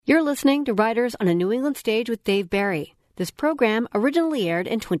You're listening to Writers on a New England Stage with Dave Barry. This program originally aired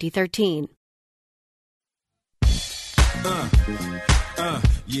in 2013.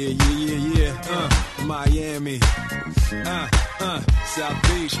 Miami, South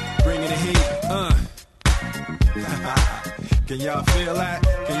Beach, bringing the heat, Can y'all feel that?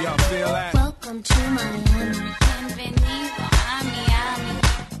 Can y'all feel that? Welcome to Miami. Bienvenido a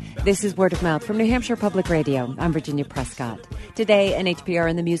Miami. This is Word of Mouth from New Hampshire Public Radio. I'm Virginia Prescott. Today, NHPR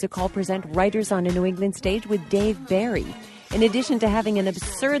and the Music Hall present Writers on a New England Stage with Dave Barry. In addition to having an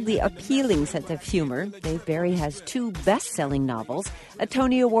absurdly appealing sense of humor, Dave Barry has 2 best-selling novels, a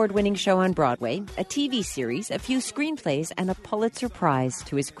Tony Award-winning show on Broadway, a TV series, a few screenplays, and a Pulitzer Prize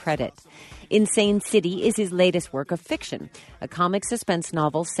to his credit. Insane City is his latest work of fiction, a comic suspense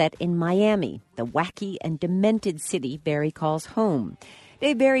novel set in Miami, the wacky and demented city Barry calls home.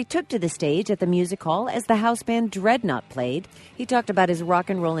 Dave Barry took to the stage at the Music Hall as the house band Dreadnought played. He talked about his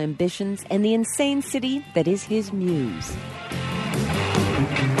rock and roll ambitions and the insane city that is his muse.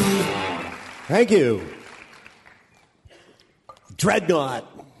 Thank you. Dreadnought.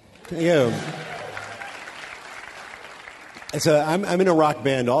 Thank you. I'm in a rock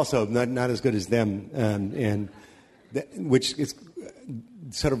band also, not as good as them, which is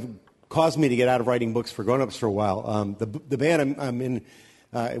sort of caused me to get out of writing books for grown-ups for a while. The band I'm in,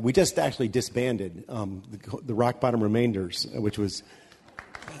 we just actually disbanded the Rock Bottom Remainders, which was...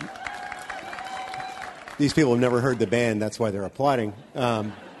 These people have never heard the band, that's why they're applauding.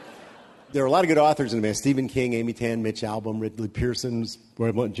 There are a lot of good authors in the band. Stephen King, Amy Tan, Mitch Albom, Ridley Pearson,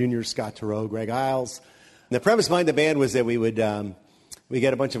 Roy Blount Jr., Scott Turow, Greg Iles. And the premise behind the band was that we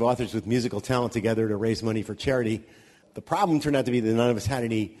get a bunch of authors with musical talent together to raise money for charity. The problem turned out to be that none of us had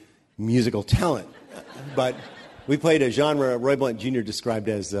any musical talent. But we played a genre Roy Blount Jr. described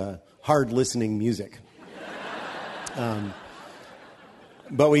as hard-listening music.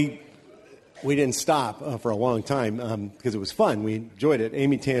 But we didn't stop for a long time because it was fun. We enjoyed it.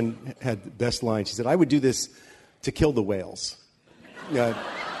 Amy Tan had the best line. She said, "I would do this to kill the whales."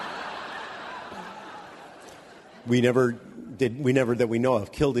 We never that we know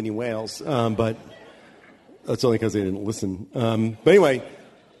of killed any whales, but that's only because they didn't listen. But anyway,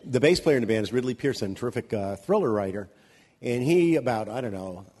 the bass player in the band is Ridley Pearson, terrific thriller writer, and he about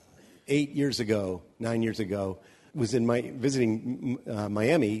 9 years ago, was visiting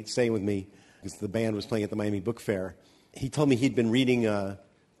Miami, staying with me because the band was playing at the Miami Book Fair. He told me he'd been reading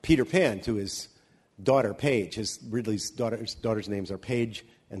Peter Pan to his daughter Paige. Ridley's daughter's names are Paige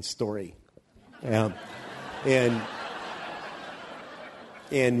and Story. And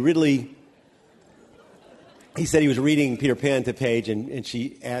Ridley, he said he was reading Peter Pan to Paige, and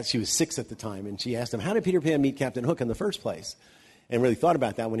she was 6 at the time, and she asked him, how did Peter Pan meet Captain Hook in the first place? And really thought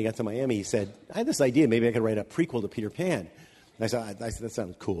about that when he got to Miami. He said, I had this idea, maybe I could write a prequel to Peter Pan. And I said, that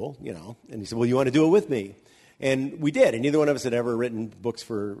sounds cool, And he said, well, you want to do it with me? And we did, and neither one of us had ever written books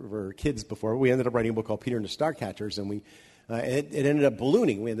for kids before. We ended up writing a book called Peter and the Starcatchers, and it ended up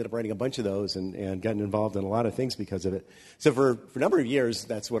ballooning. We ended up writing a bunch of those and gotten involved in a lot of things because of it. So for a number of years,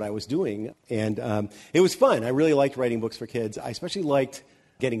 that's what I was doing. And it was fun. I really liked writing books for kids. I especially liked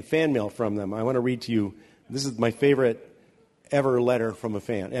getting fan mail from them. I want to read to you. This is my favorite ever letter from a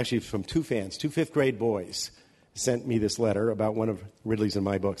fan. Actually, from 2 fans. 2 fifth-grade boys sent me this letter about one of Ridley's and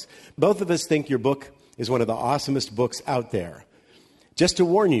my books. Both of us think your book is one of the awesomest books out there. Just to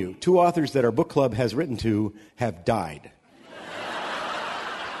warn you, 2 authors that our book club has written to have died.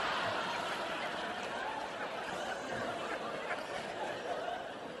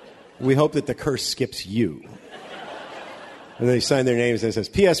 We hope that the curse skips you. And they sign their names and it says,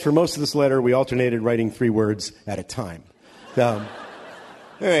 P.S. For most of this letter, we alternated writing 3 words at a time.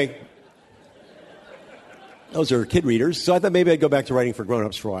 Anyway, those are kid readers. So I thought maybe I'd go back to writing for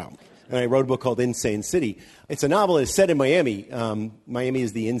grown-ups for a while. And I wrote a book called Insane City. It's a novel that's set in Miami. Miami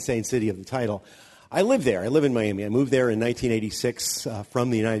is the insane city of the title. I live there. I live in Miami. I moved there in 1986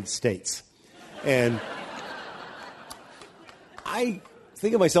 from the United States. And I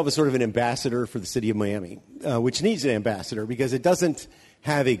think of myself as sort of an ambassador for the city of Miami, which needs an ambassador because it doesn't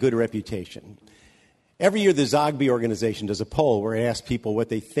have a good reputation. Every year, the Zogby organization does a poll where it asks people what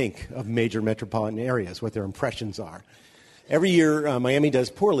they think of major metropolitan areas, what their impressions are. Every year, Miami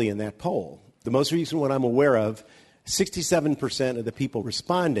does poorly in that poll. The most recent one I'm aware of, 67% of the people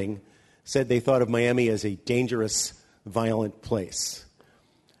responding said they thought of Miami as a dangerous, violent place.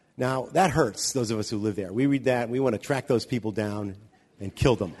 Now, that hurts those of us who live there. We read that, we want to track those people down and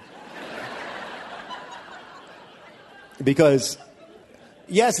kill them. Because,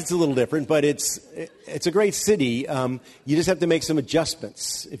 yes, it's a little different, but it's a great city. You just have to make some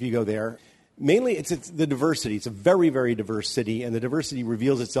adjustments if you go there. Mainly, it's the diversity. It's a very, very diverse city, and the diversity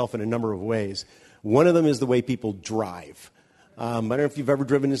reveals itself in a number of ways. One of them is the way people drive. I don't know if you've ever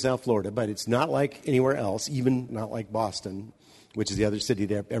driven to South Florida, but it's not like anywhere else, even not like Boston, which is the other city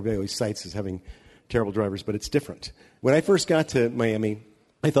that everybody always cites as having terrible drivers, but it's different. When I first got to Miami,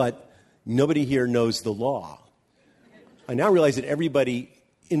 I thought, nobody here knows the law. I now realize that everybody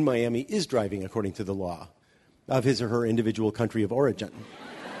in Miami is driving according to the law of his or her individual country of origin.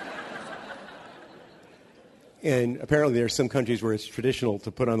 And apparently there are some countries where it's traditional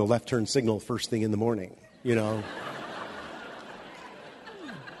to put on the left turn signal first thing in the morning, you know.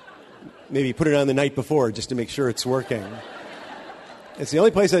 Maybe put it on the night before just to make sure it's working. It's the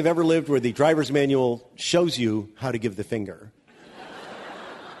only place I've ever lived where the driver's manual shows you how to give the finger.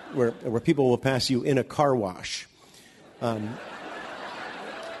 Where people will pass you in a car wash.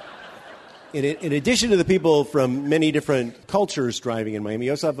 In addition to the people from many different cultures driving in Miami,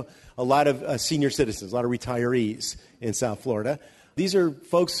 you also have a lot of senior citizens, a lot of retirees in South Florida. These are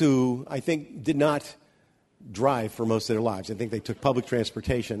folks who I think did not drive for most of their lives. I think they took public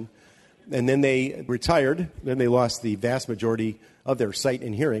transportation, and then they retired. Then they lost the vast majority of their sight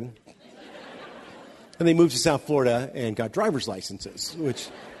and hearing. And they moved to South Florida and got driver's licenses, which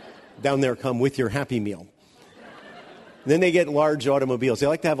down there come with your Happy Meal. Then they get large automobiles. They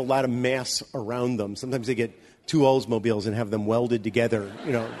like to have a lot of mass around them. Sometimes they get two Oldsmobiles and have them welded together,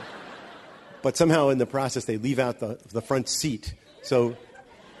 you know. But somehow in the process they leave out the front seat. So,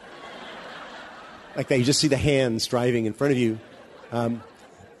 like that, you just see the hands driving in front of you.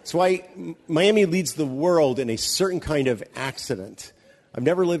 That's why Miami leads the world in a certain kind of accident. I've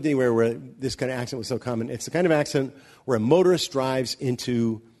never lived anywhere where this kind of accident was so common. It's the kind of accident where a motorist drives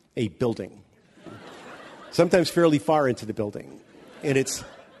into a building, sometimes fairly far into the building. And it's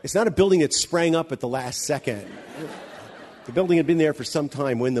not a building that sprang up at the last second. The building had been there for some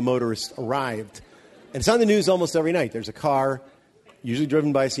time when the motorist arrived. And it's on the news almost every night. There's a car, usually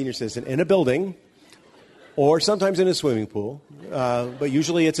driven by a senior citizen, in a building, or sometimes in a swimming pool, but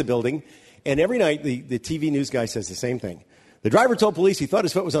usually it's a building. And every night the TV news guy says the same thing. The driver told police he thought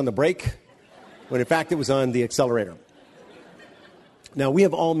his foot was on the brake, when in fact it was on the accelerator. Now, we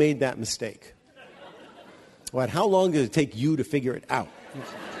have all made that mistake. But how long does it take you to figure it out?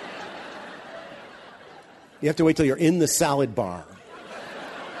 You have to wait till you're in the salad bar.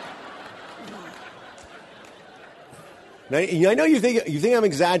 Now, I know you think I'm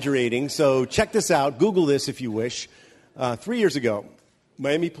exaggerating, so check this out. Google this if you wish. 3 years ago,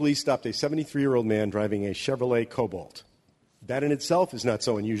 Miami police stopped a 73-year-old man driving a Chevrolet Cobalt. That in itself is not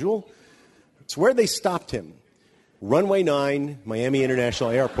so unusual. It's where they stopped him. Runway 9, Miami International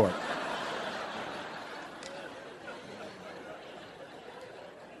Airport.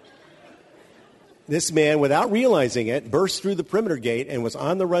 This man, without realizing it, burst through the perimeter gate and was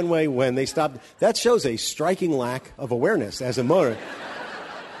on the runway when they stopped. That shows a striking lack of awareness as a motorist.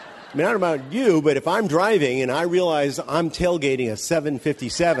 I mean, I don't know about you, but if I'm driving and I realize I'm tailgating a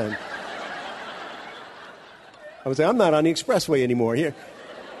 757, I would say, I'm not on the expressway anymore.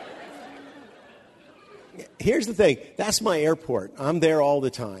 Here's the thing. That's my airport. I'm there all the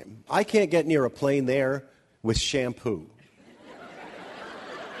time. I can't get near a plane there with shampoo.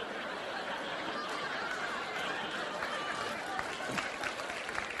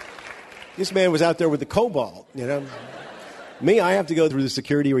 This man was out there with the Cobalt, you know. Me, I have to go through the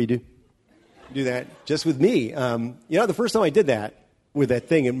security where you do that just with me. The first time I did that with that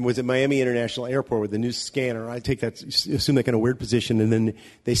thing, it was at Miami International Airport with the new scanner. I take that, assume that kind of weird position, and then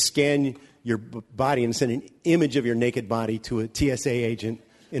they scan your body and send an image of your naked body to a TSA agent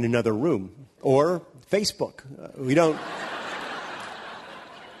in another room. Or Facebook. We don't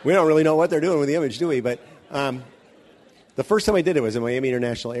really know what they're doing with the image, do we? But the first time I did it was at Miami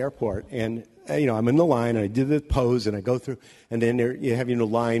International Airport, and I'm in the line, and I did the pose, and I go through, and then you have a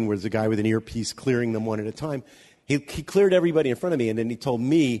line where there's a guy with an earpiece clearing them one at a time. He cleared everybody in front of me, and then he told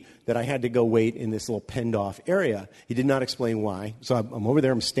me that I had to go wait in this little penned-off area. He did not explain why. So I'm over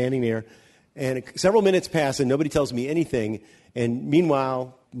there, I'm standing there, and several minutes pass, and nobody tells me anything. And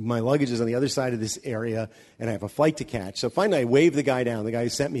meanwhile, my luggage is on the other side of this area, and I have a flight to catch. So finally, I waved the guy down, the guy who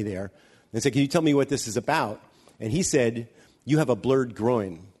sent me there, and said, "Can you tell me what this is about?" And he said, "You have a blurred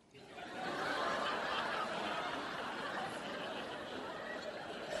groin."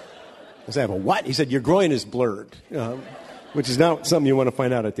 I said, "I have a what?" He said, "Your groin is blurred," which is not something you want to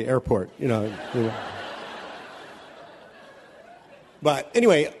find out at the airport, But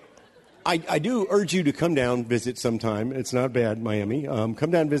anyway, I do urge you to come down, visit sometime. It's not bad, Miami. Come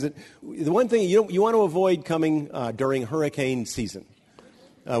down, visit. The one thing, you want to avoid coming during hurricane season,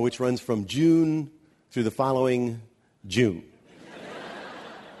 which runs from June through the following June.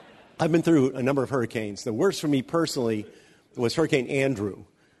 I've been through a number of hurricanes. The worst for me personally was Hurricane Andrew,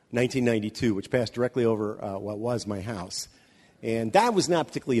 1992, which passed directly over what was my house. And that was not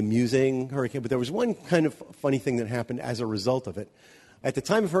particularly amusing hurricane, but there was one kind of funny thing that happened as a result of it. At the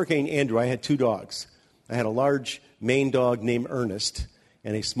time of Hurricane Andrew, I had 2 dogs. I had a large Maine dog named Ernest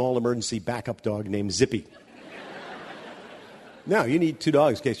and a small emergency backup dog named Zippy. Now, you need 2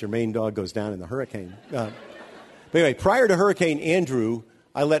 dogs in case your Maine dog goes down in the hurricane. But anyway, prior to Hurricane Andrew,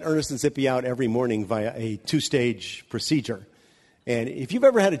 I let Ernest and Zippy out every morning via a 2-stage procedure. And if you've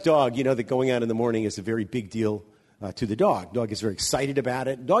ever had a dog, you know that going out in the morning is a very big deal to the dog. Dog is very excited about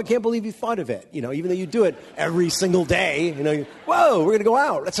it. Dog can't believe you thought of it, even though you do it every single day. Whoa, we're going to go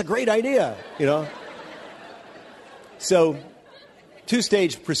out. That's a great idea, So,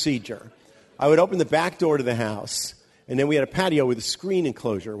 2-stage procedure. I would open the back door to the house, and then we had a patio with a screen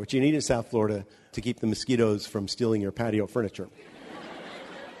enclosure, which you need in South Florida to keep the mosquitoes from stealing your patio furniture.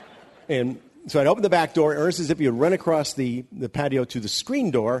 And so I'd open the back door, Ernest and Zippy would run across the patio to the screen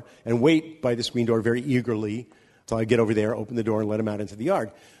door and wait by the screen door very eagerly. So I'd get over there, open the door, and let them out into the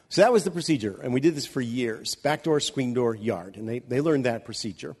yard. So that was the procedure, and we did this for years. Back door, screen door, yard, and they learned that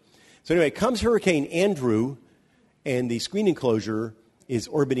procedure. So anyway, comes Hurricane Andrew, and the screen enclosure is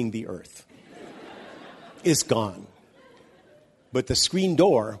orbiting the Earth. It's gone. But the screen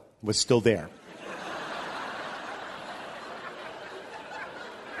door was still there.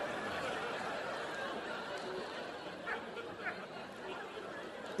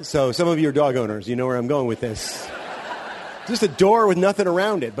 So some of you are dog owners. You know where I'm going with this. Just a door with nothing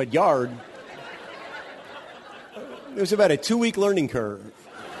around it, but yard. It was about a 2-week learning curve.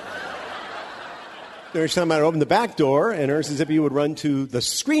 There's time I'd open the back door, and Ernest and Zippy would run to the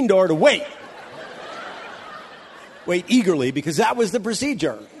screen door to wait. Wait eagerly, because that was the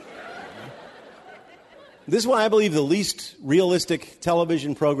procedure. This is why I believe the least realistic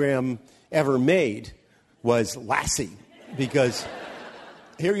television program ever made was Lassie, because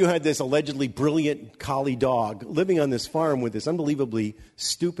here you had this allegedly brilliant collie dog living on this farm with this unbelievably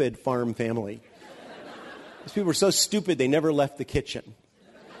stupid farm family. These people were so stupid they never left the kitchen.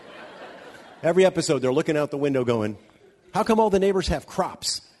 Every episode they're looking out the window going, how come all the neighbors have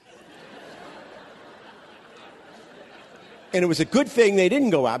crops? And it was a good thing they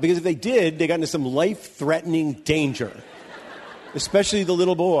didn't go out, because if they did, they got into some life-threatening danger. Especially the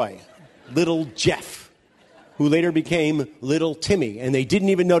little boy, little Jeff, who later became Little Timmy. And they didn't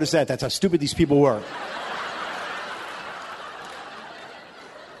even notice that. That's how stupid these people were.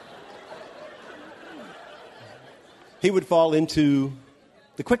 He would fall into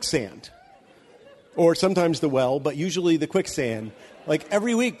the quicksand. Or sometimes the well, but usually the quicksand. Like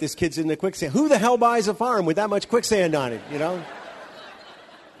every week, this kid's in the quicksand. Who the hell buys a farm with that much quicksand on it,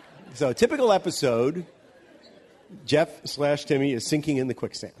 So a typical episode, Jeff/Timmy is sinking in the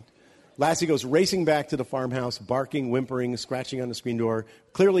quicksand. Lassie goes racing back to the farmhouse, barking, whimpering, scratching on the screen door,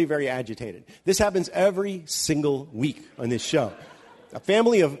 clearly very agitated. This happens every single week on this show. A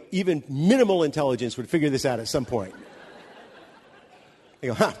family of even minimal intelligence would figure this out at some point. They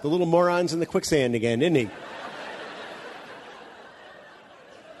go, the little moron's in the quicksand again, isn't he?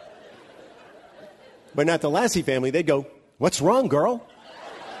 But not the Lassie family. They'd go, what's wrong, girl?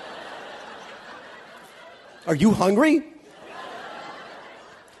 Are you hungry?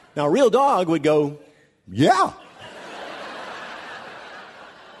 Now, a real dog would go, yeah.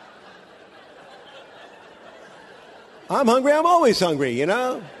 I'm hungry. I'm always hungry,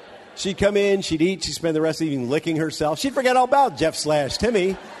 She'd come in, she'd eat, she'd spend the rest of the evening licking herself. She'd forget all about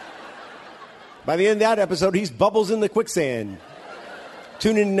Jeff/Timmy. By the end of that episode, he's bubbles in the quicksand.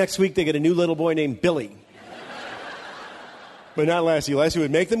 Tune in next week, they get a new little boy named Billy. But not Lassie. Lassie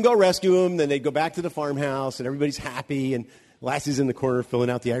would make them go rescue him, then they'd go back to the farmhouse, and everybody's happy, and Lassie's in the corner filling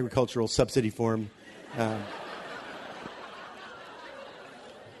out the agricultural subsidy form.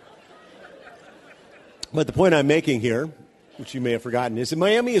 But the point I'm making here, which you may have forgotten, is that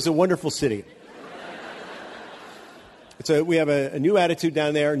Miami is a wonderful city. We have a new attitude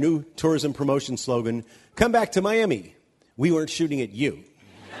down there, new tourism promotion slogan. Come back to Miami. We weren't shooting at you.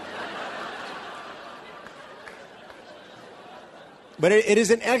 But it is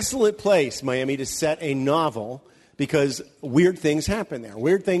an excellent place, Miami, to set a novel, because weird things happen there.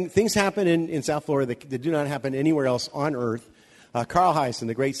 Things happen in South Florida that do not happen anywhere else on Earth. Carl Hyson,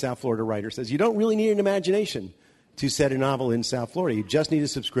 the great South Florida writer, says you don't really need an imagination to set a novel in South Florida. You just need a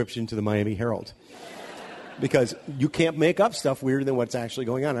subscription to the Miami Herald. Because you can't make up stuff weirder than what's actually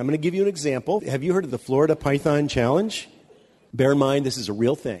going on. I'm going to give you an example. Have you heard of the Florida Python Challenge? Bear in mind, this is a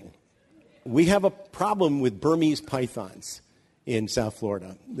real thing. We have a problem with Burmese pythons in South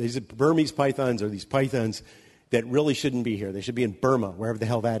Florida. These Burmese pythons are these pythons that really shouldn't be here. They should be in Burma, wherever the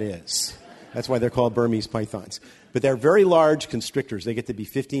hell that is. That's why they're called Burmese pythons. But they're very large constrictors. They get to be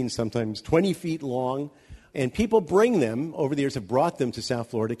 15, sometimes 20 feet long. And people bring them, over the years have brought them to South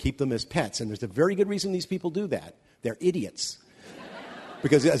Florida to keep them as pets. And there's a very good reason these people do that. They're idiots.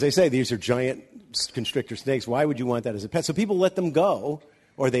 Because, as I say, these are giant constrictor snakes. Why would you want that as a pet? So people let them go,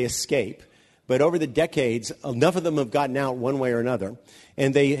 or they escape. But over the decades, enough of them have gotten out one way or another.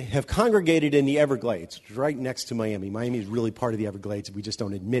 And they have congregated in the Everglades, which is right next to Miami. Miami is really part of the Everglades. We just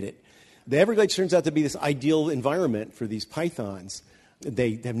don't admit it. The Everglades turns out to be this ideal environment for these pythons.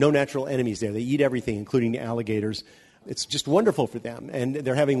 They have no natural enemies there. They eat everything, including the alligators. It's just wonderful for them. And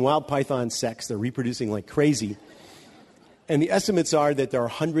they're having wild python sex. They're reproducing like crazy. And the estimates are that there are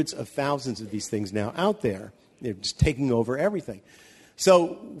hundreds of thousands of these things now out there. They're just taking over everything.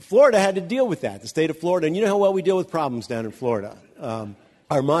 So Florida had to deal with that, the state of Florida. And you know how well we deal with problems down in Florida.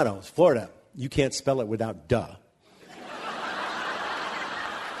 Our motto is, Florida, you can't spell it without duh.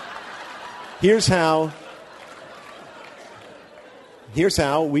 Here's how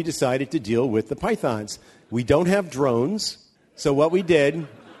we decided to deal with the pythons. We don't have drones, so what we did,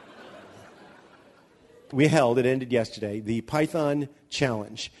 it ended yesterday, the Python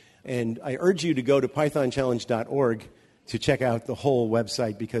Challenge. And I urge you to go to pythonchallenge.org to check out the whole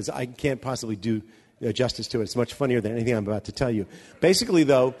website, because I can't possibly do justice to it. It's much funnier than anything I'm about to tell you. Basically,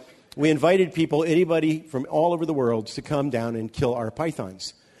 though, we invited people, anybody from all over the world, to come down and kill our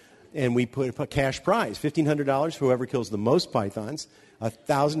pythons. And we put a cash prize, $1,500 for whoever kills the most pythons,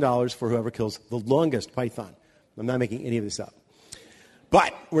 $1,000 for whoever kills the longest python. I'm not making any of this up.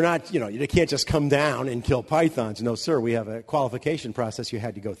 But we're not, you can't just come down and kill pythons. No, sir, we have a qualification process you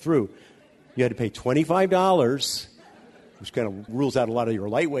had to go through. You had to pay $25, which kind of rules out a lot of your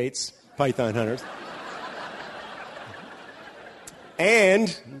lightweights, python hunters.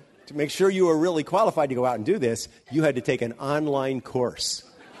 And to make sure you were really qualified to go out and do this, you had to take an online course.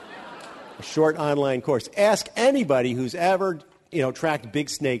 A short online course. Ask anybody who's ever, tracked big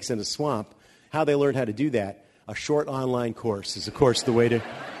snakes in a swamp how they learned how to do that. A short online course is, of course, the way to...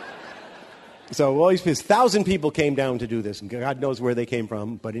 So all these 1,000 people came down to do this, and God knows where they came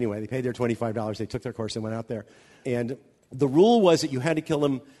from. But anyway, they paid their $25. They took their course and went out there. And the rule was that you had to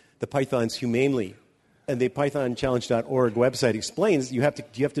kill the pythons humanely. And the pythonchallenge.org website explains you have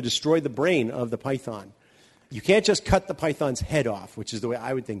to destroy the brain of the python. You can't just cut the python's head off, which is the way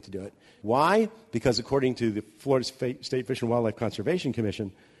I would think to do it. Why? Because according to the Florida State Fish and Wildlife Conservation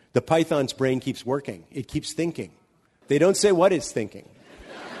Commission, the python's brain keeps working. It keeps thinking. They don't say what it's thinking.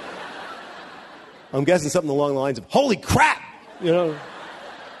 I'm guessing something along the lines of, holy crap!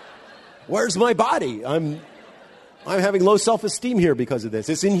 Where's my body? I'm having low self-esteem here because of this.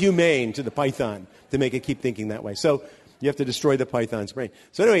 It's inhumane to the python to make it keep thinking that way. So you have to destroy the python's brain.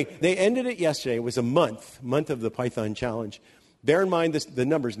 So anyway, they ended it yesterday. It was a month of the Python Challenge. Bear in mind the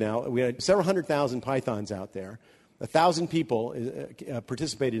numbers now. We had several 100,000 pythons out there. 1,000 people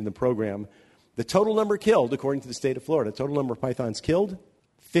participated in the program. The total number killed, according to the state of Florida, total number of pythons killed,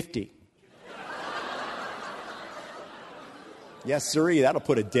 50. Yes, sirree, that'll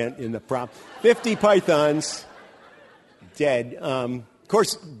put a dent in the prop. 50 pythons dead. Of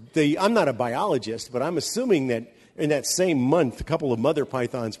course, I'm not a biologist, but I'm assuming that in that same month, a couple of mother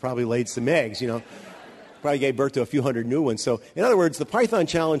pythons probably laid some eggs, Probably gave birth to a few hundred new ones. So, in other words, the Python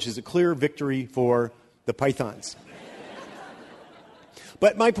Challenge is a clear victory for the pythons.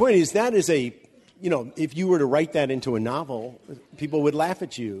 But my point is, that is if you were to write that into a novel, people would laugh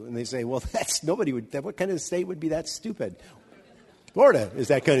at you. And they say, well, what kind of state would be that stupid? Florida is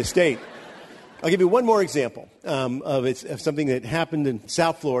that kind of state. I'll give you one more example of something that happened in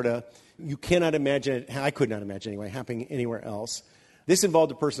South Florida. You cannot imagine it. I could not imagine anyway, happening anywhere else. This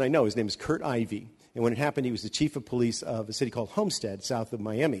involved a person I know. His name is Kurt Ivey. And when it happened, he was the chief of police of a city called Homestead, south of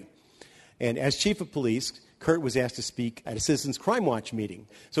Miami. And as chief of police, Kurt was asked to speak at a Citizens Crime Watch meeting.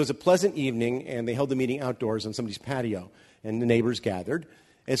 So it was a pleasant evening, and they held the meeting outdoors on somebody's patio, and the neighbors gathered.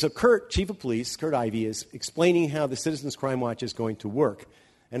 And so Kurt, chief of police, Kurt Ivey, is explaining how the Citizens Crime Watch is going to work.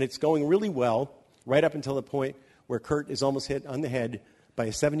 And it's going really well, right up until the point where Kurt is almost hit on the head by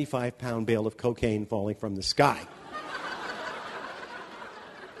a 75-pound bale of cocaine falling from the sky.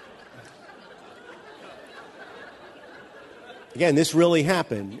 Again, this really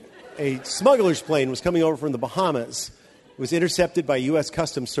happened. A smuggler's plane was coming over from the Bahamas. It was intercepted by a U.S.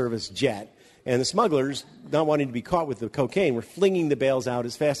 Customs Service jet. And the smugglers, not wanting to be caught with the cocaine, were flinging the bales out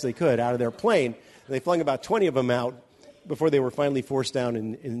as fast as they could out of their plane. And they flung about 20 of them out before they were finally forced down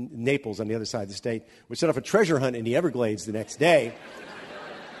in Naples on the other side of the state, which set off a treasure hunt in the Everglades the next day.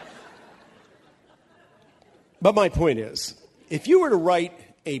 But my point is, if you were to write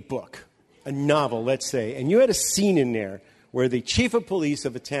a book a novel, let's say, and you had a scene in there where the chief of police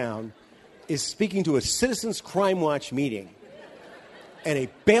of a town is speaking to a Citizens Crime Watch meeting, and a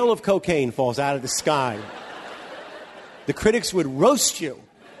bale of cocaine falls out of the sky, the critics would roast you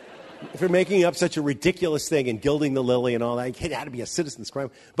for making up such a ridiculous thing and gilding the lily and all that. It had to be a citizen's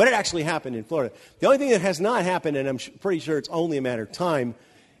crime. But it actually happened in Florida. The only thing that has not happened, and I'm pretty sure it's only a matter of time,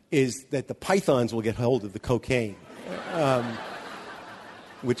 is that the pythons will get hold of the cocaine,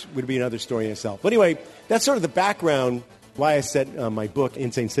 which would be another story in itself. But anyway, that's sort of the background why I set my book,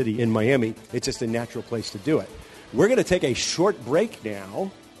 Insane City, in Miami. It's just a natural place to do it. We're going to take a short break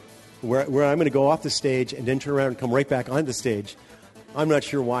now where I'm going to go off the stage and then turn around and come right back on the stage. I'm not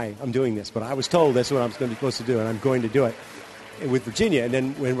sure why I'm doing this, but I was told that's what I'm going to be supposed to do, and I'm going to do it with Virginia. And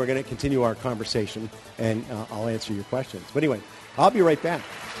then when we're going to continue our conversation, and I'll answer your questions. But anyway, I'll be right back.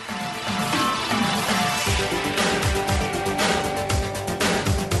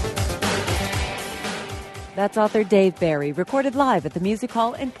 That's author Dave Barry, recorded live at the Music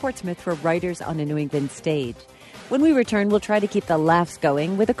Hall in Portsmouth for Writers on a New England Stage. When we return, we'll try to keep the laughs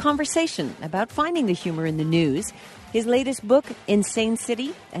going with a conversation about finding the humor in the news, his latest book, Insane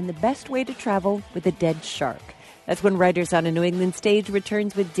City, and the best way to travel with a dead shark. That's when Writers on a New England Stage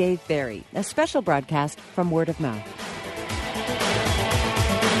returns with Dave Barry, a special broadcast from Word of Mouth.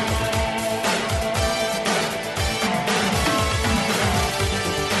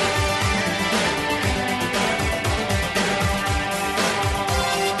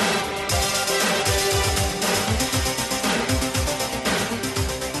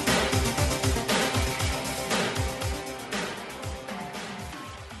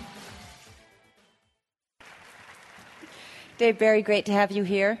 Dave Barry, great to have you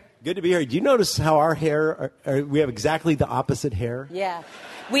here. Good to be here. Do you notice how our hair, we have exactly the opposite hair? Yeah.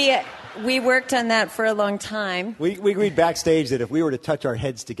 We worked on that for a long time. We agreed backstage that if we were to touch our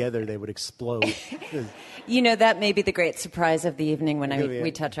heads together, they would explode. You know, that may be the great surprise of the evening when we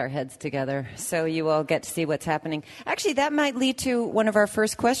touch our heads together. So you all get to see what's happening. Actually, that might lead to one of our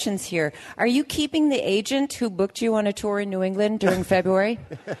first questions here. Are you keeping the agent who booked you on a tour in New England during February?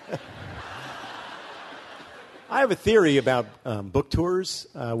 I have a theory about book tours,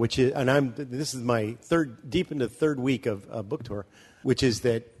 this is my deep into the third week of a book tour, which is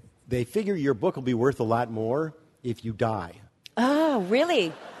that they figure your book will be worth a lot more if you die. Oh,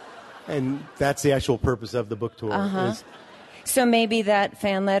 really? And that's the actual purpose of the book tour. Uh-huh. So maybe that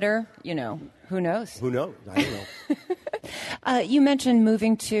fan letter, who knows? Who knows? I don't know. You mentioned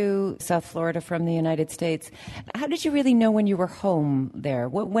moving to South Florida from the United States. How did you really know when you were home there?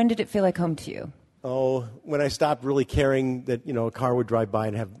 When did it feel like home to you? Oh, when I stopped really caring that, a car would drive by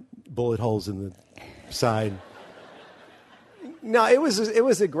and have bullet holes in the side. No, it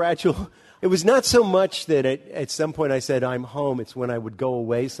was a gradual. It was not so much that at some point I said, I'm home. It's when I would go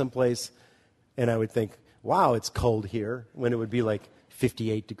away someplace and I would think, wow, it's cold here, when it would be like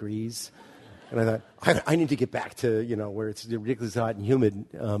 58 degrees. And I thought, I need to get back to, where it's ridiculously hot and humid.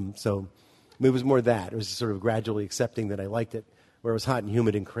 So it was more that. It was sort of gradually accepting that I liked it, where it was hot and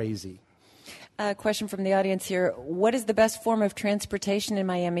humid and crazy. A question from the audience here. What is the best form of transportation in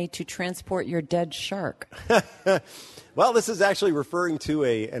Miami to transport your dead shark? Well, this is actually referring to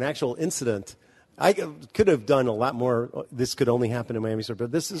an actual incident. I could have done a lot more. This could only happen in Miami,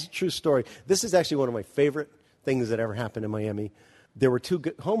 but this is a true story. This is actually one of my favorite things that ever happened in Miami. There were two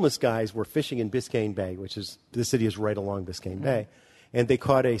homeless guys were fishing in Biscayne Bay, the city is right along Biscayne Bay, and they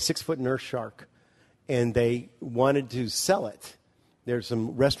caught a 6-foot nurse shark, and they wanted to sell it. There's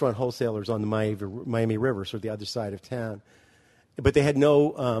some restaurant wholesalers on the Miami River, so the other side of town. But they had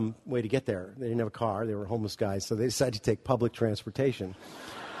no way to get there. They didn't have a car. They were homeless guys, so they decided to take public transportation.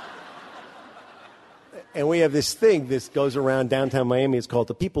 And we have this thing, this goes around downtown Miami. It's called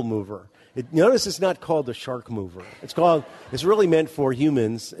the People Mover. Notice it's not called the Shark Mover. It's really meant for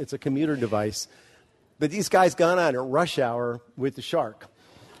humans. It's a commuter device. But these guys got on at rush hour with the shark.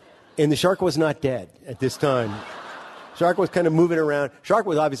 And the shark was not dead at this time. Shark was kind of moving around. Shark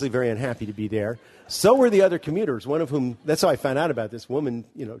was obviously very unhappy to be there. So were the other commuters, one of whom, that's how I found out about this woman,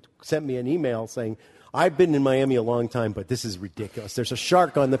 sent me an email saying, I've been in Miami a long time, but this is ridiculous. There's a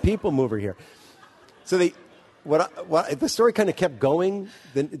shark on the People Mover here. So the story kind of kept going.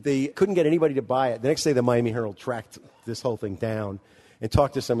 They couldn't get anybody to buy it. The next day, the Miami Herald tracked this whole thing down and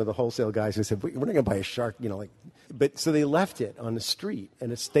talked to some of the wholesale guys and said, we're not going to buy a shark, But so they left it on the street,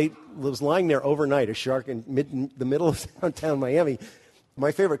 and it was lying there overnight, a shark in the middle of downtown Miami.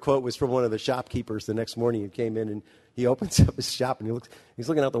 My favorite quote was from one of the shopkeepers the next morning. He came in, and he opens up his shop, and he's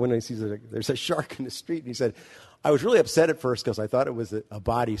looking out the window, and he sees there's a shark in the street, and he said, I was really upset at first because I thought it was a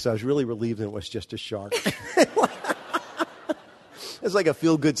body, so I was really relieved that it was just a shark. It's like a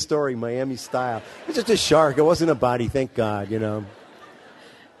feel-good story, Miami style. It's just a shark. It wasn't a body, thank God,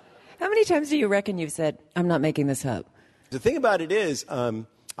 How many times do you reckon you've said, I'm not making this up? The thing about it is,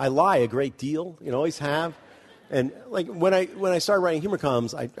 I lie a great deal, always have. And like when I started writing humor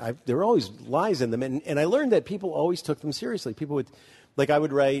columns, there were always lies in them, and I learned that people always took them seriously. People would, I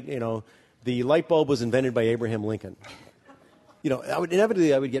would write, the light bulb was invented by Abraham Lincoln. I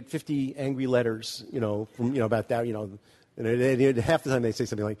would get 50 angry letters, from about that, and half the time they say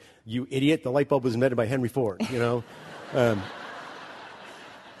something like, "You idiot! The light bulb was invented by Henry Ford."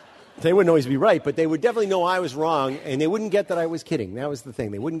 They wouldn't always be right, but they would definitely know I was wrong, and they wouldn't get that I was kidding. That was the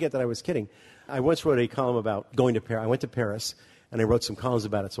thing. They wouldn't get that I was kidding. I once wrote a column about going to Paris. I went to Paris, and I wrote some columns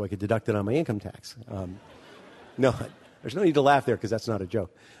about it so I could deduct it on my income tax. No, there's no need to laugh there because that's not a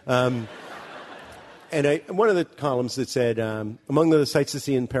joke. And one of the columns that said, among the sights to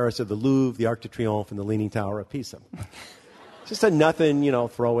see in Paris are the Louvre, the Arc de Triomphe, and the Leaning Tower of Pisa. Just a nothing,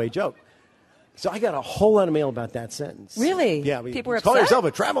 throwaway joke. So I got a whole lot of mail about that sentence. Really? Yeah. People were call upset? yourself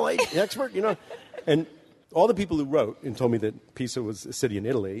a travel expert, And all the people who wrote and told me that Pisa was a city in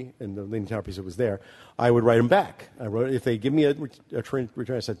Italy and the Leaning Tower of Pisa was there, I would write them back. I wrote, if they give me a return,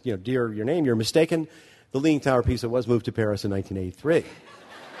 I said, dear, your name, you're mistaken. The Leaning Tower of Pisa was moved to Paris in 1983.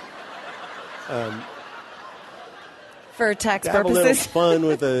 For tax have purposes. a little fun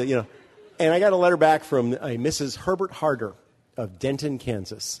with And I got a letter back from a Mrs. Herbert Harder of Denton,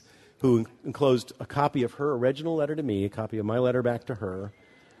 Kansas, who enclosed a copy of her original letter to me, a copy of my letter back to her,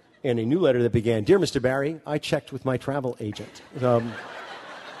 and a new letter that began, "Dear Mr. Barry, I checked with my travel agent."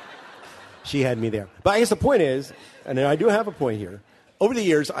 She had me there. But I guess the point is, and I do have a point here, over the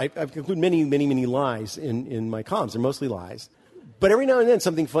years, I've concluded many, many, many lies in my columns. They're mostly lies. But every now and then,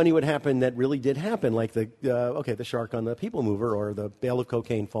 something funny would happen that really did happen, like the shark on the People Mover or the bale of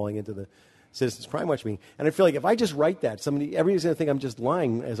cocaine falling into the Citizens Crime Watch meeting. And I feel like if I just write that, everybody's going to think I'm just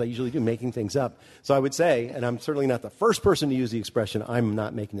lying, as I usually do, making things up. So I would say, and I'm certainly not the first person to use the expression, "I'm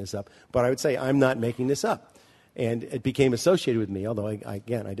not making this up," but I would say, "I'm not making this up." And it became associated with me, although, I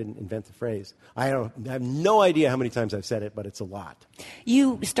didn't invent the phrase. I have no idea how many times I've said it, but it's a lot.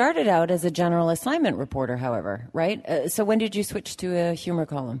 You started out as a general assignment reporter, however, right? So when did you switch to a humor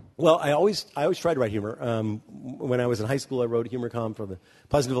column? Well, I always tried to write humor. When I was in high school, I wrote a humor column for the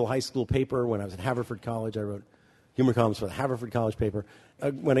Pleasantville High School paper. When I was at Haverford College, I wrote humor columns for the Haverford College paper.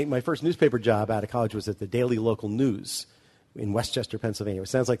 My first newspaper job out of college was at the Daily Local News in Westchester, Pennsylvania. It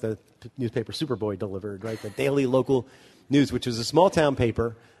sounds like the newspaper Superboy delivered, right? The Daily Local News, which was a small-town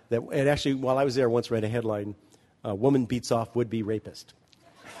paper that it actually, while I was there, once read a headline, "Woman beats off would-be rapist."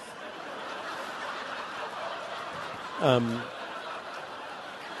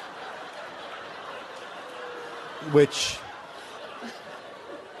 Which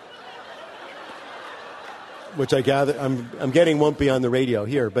I gather, I'm getting won't be on the radio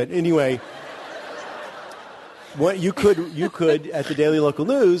here, but anyway... What you could at the Daily Local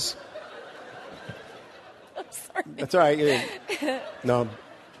News. I'm sorry. That's all right. No,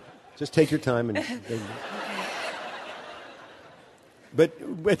 just take your time But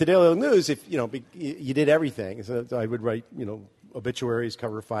at the Daily Local News, if you did everything. So I would write obituaries,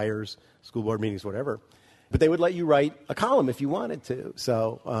 cover fires, school board meetings, whatever. But they would let you write a column if you wanted to.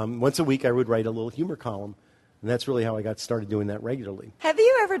 So once a week, I would write a little humor column. And that's really how I got started doing that regularly. Have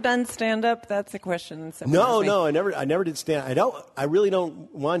you ever done stand-up? That's a question. No, I never did stand-up. I really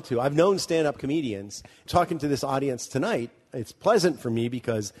don't want to. I've known stand-up comedians. Talking to this audience tonight, it's pleasant for me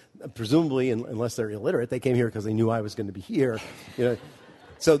because presumably, unless they're illiterate, they came here because they knew I was going to be here.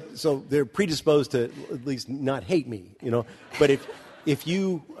 So they're predisposed to at least not hate me. But if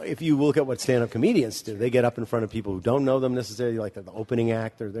you look at what stand-up comedians do, they get up in front of people who don't know them necessarily, like they're the opening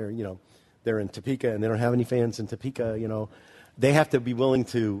act, or they're in Topeka and they don't have any fans in Topeka, They have to be willing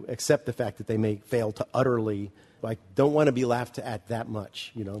to accept the fact that they may fail to utterly, don't want to be laughed at that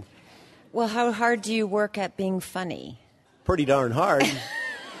much, Well, how hard do you work at being funny? Pretty darn hard.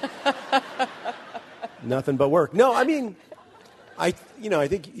 Nothing but work. No, I mean, I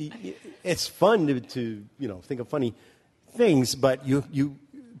think it's fun to think of funny things, but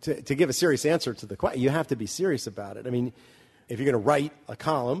to give a serious answer to the question, you have to be serious about it. I mean, if you're going to write a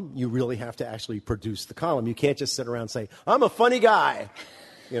column, you really have to actually produce the column. You can't just sit around and say, "I'm a funny guy."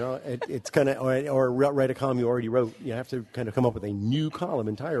 It's kind of, or write a column you already wrote. You have to kind of come up with a new column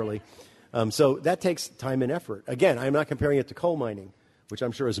entirely. So that takes time and effort. Again, I'm not comparing it to coal mining, which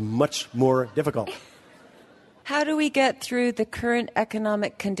I'm sure is much more difficult. How do we get through the current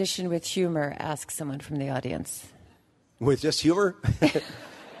economic condition with humor? Asks someone from the audience. With just humor?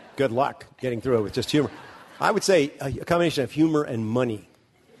 Good luck getting through it with just humor. I would say a combination of humor and money.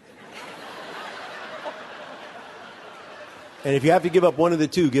 And if you have to give up one of the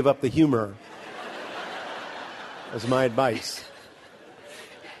two, give up the humor. That's my advice.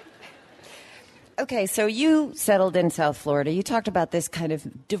 Okay, so you settled in South Florida. You talked about this kind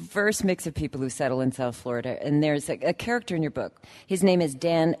of diverse mix of people who settle in South Florida, and there's a character in your book. His name is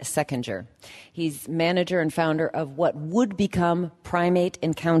Dan Seckinger. He's manager and founder of what would become Primate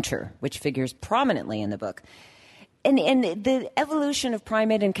Encounter, which figures prominently in the book. And the evolution of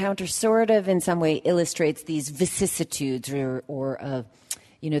Primate Encounter sort of, in some way, illustrates these vicissitudes or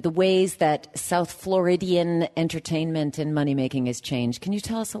the ways that South Floridian entertainment and money-making has changed. Can you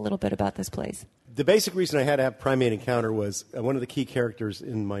tell us a little bit about this place? The basic reason I had to have Primate Encounter was one of the key characters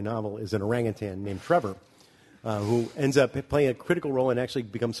in my novel is an orangutan named Trevor, who ends up playing a critical role and actually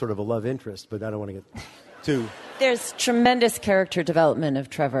becomes sort of a love interest, but I don't want to get too... There's tremendous character development of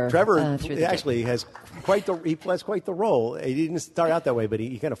Trevor. Trevor actually has quite the role. He didn't start out that way, but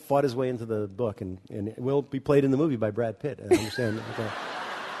he kind of fought his way into the book, and it will be played in the movie by Brad Pitt. I understand. Okay.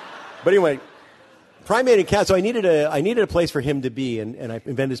 But anyway, Primate Encounter. So I needed a place for him to be, and I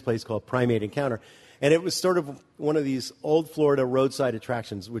invented this place called Primate Encounter. And it was sort of one of these old Florida roadside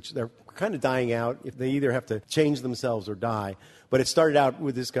attractions, which they're kind of dying out. If they either have to change themselves or die. But it started out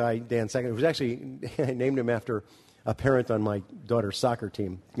with this guy, Dan Seckinger. It was actually, I named him after a parent on my daughter's soccer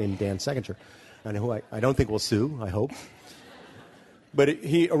team named Dan Seckinger, and who I don't think will sue, I hope. But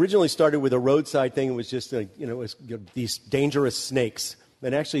he originally started with a roadside thing. It was just, these dangerous snakes.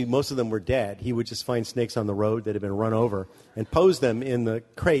 And actually, most of them were dead. He would just find snakes on the road that had been run over and pose them in the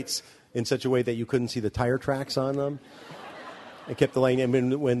crates in such a way that you couldn't see the tire tracks on them. And kept the lane.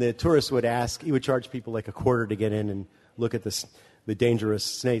 And when the tourists would ask, he would charge people like $0.25 to get in and look at the dangerous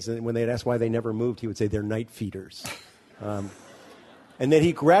snakes. And when they'd ask why they never moved, he would say they're night feeders. And then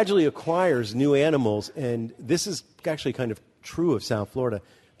he gradually acquires new animals. And this is actually kind of true of South Florida.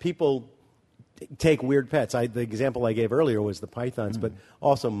 People take weird pets. The example I gave earlier was the pythons, but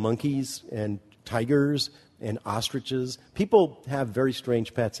also monkeys and tigers and ostriches. People have very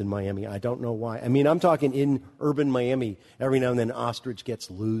strange pets in Miami. I don't know why. I mean, I'm talking in urban Miami. Every now and then an ostrich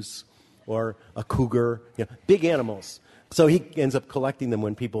gets loose or a cougar, big animals. So he ends up collecting them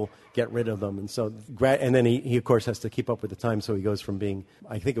when people get rid of them. And then he of course, has to keep up with the time, so he goes from being,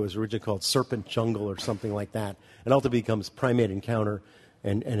 I think it was originally called Serpent Jungle or something like that, and ultimately becomes Primate Encounter.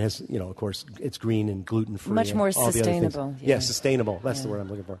 And has, of course, it's green and gluten-free. Much more sustainable. Yeah, sustainable. That's the word I'm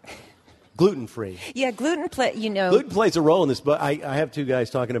looking for. Gluten-free. Yeah, gluten plays a role in this, but I have two guys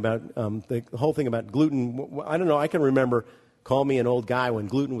talking about the whole thing about gluten. I don't know, I can remember, call me an old guy when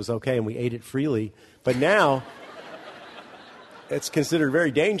gluten was okay and we ate it freely. But now, it's considered very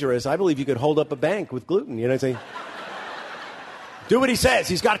dangerous. I believe you could hold up a bank with gluten, say, do what he says,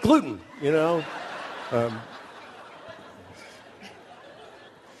 he's got gluten,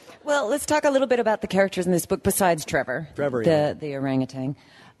 Well, let's talk a little bit about the characters in this book besides Trevor, the orangutan.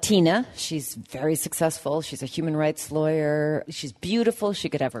 Tina, she's very successful. She's a human rights lawyer. She's beautiful. She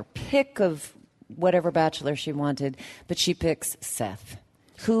could have her pick of whatever bachelor she wanted, but she picks Seth,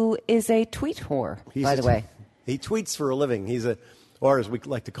 who is a tweet whore, by the way. He tweets for a living. Or as we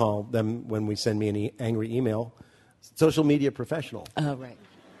like to call them when we send me an angry email, social media professional. Oh, right.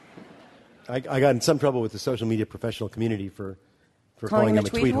 I got in some trouble with the social media professional community for calling him a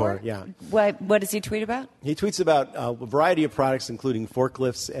tweet whore. Yeah. What does he tweet about? He tweets about a variety of products, including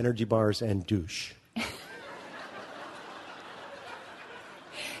forklifts, energy bars, and douche.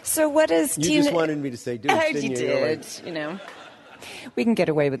 So what is Tina... You just wanted me to say douche, didn't you? You did, We can get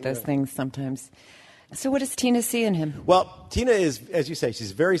away with those things sometimes. So what does Tina see in him? Well, Tina is, as you say,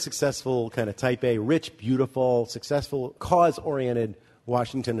 she's very successful, kind of type A, rich, beautiful, successful, cause-oriented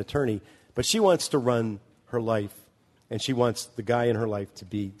Washington attorney. But she wants to run her life, and she wants the guy in her life to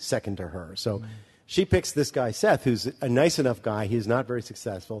be second to her. So she picks this guy, Seth, who's a nice enough guy. He's not very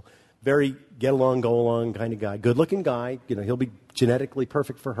successful, very get-along, go-along kind of guy. Good-looking guy. He'll be genetically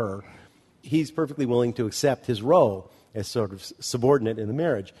perfect for her. He's perfectly willing to accept his role as sort of subordinate in the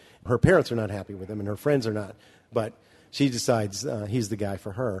marriage. Her parents are not happy with him, and her friends are not. But she decides he's the guy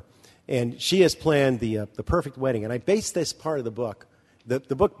for her. And she has planned the perfect wedding. And I based this part of the book. The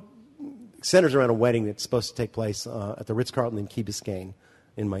book centers around a wedding that's supposed to take place at the Ritz-Carlton in Key Biscayne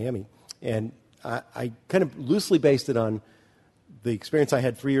in Miami. And I kind of loosely based it on the experience I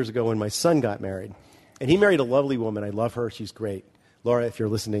had 3 years ago when my son got married. And he married a lovely woman. I love her. She's great. Laura, if you're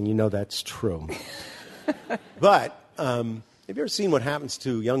listening, you know that's true. But have you ever seen what happens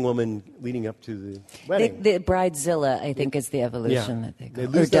to a young woman leading up to the wedding? The bridezilla, I think, is the evolution that they go.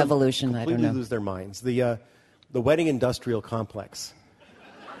 Or devolution, I don't know. Completely lose their minds. The wedding industrial complex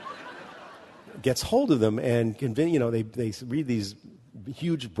gets hold of them and they read these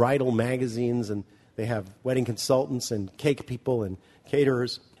huge bridal magazines and They have wedding consultants and cake people and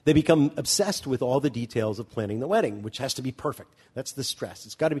caterers. They become obsessed with all the details of planning the wedding, which has to be perfect. That's the stress.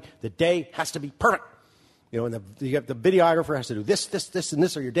 It's got to be, the day has to be perfect. And you have the videographer has to do this, and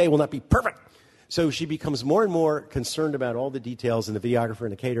this, or your day will not be perfect. So she becomes more and more concerned about all the details, and the videographer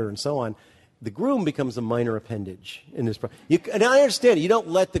and the caterer and so on. The groom becomes a minor appendage in this. And I understand it. You don't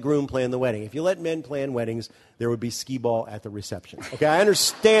let the groom plan the wedding. If you let men plan weddings, there would be skee ball at the reception. Okay, I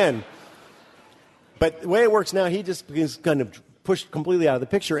understand. But the way it works now, he just is kind of pushed completely out of the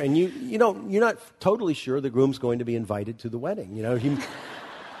picture, and you're not totally sure the groom's going to be invited to the wedding.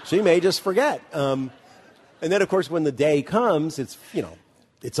 She may just forget. And then, of course, when the day comes,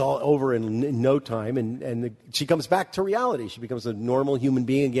 it's all over in no time, and she comes back to reality. She becomes a normal human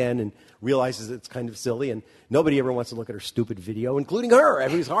being again and realizes it's kind of silly, and nobody ever wants to look at her stupid video, including her.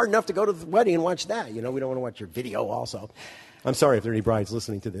 It was hard enough to go to the wedding and watch that. We don't want to watch your video also. I'm sorry if there are any brides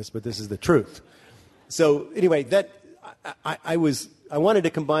listening to this, but this is the truth. So anyway, I wanted to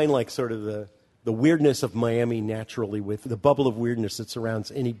combine like sort of the weirdness of Miami naturally with the bubble of weirdness that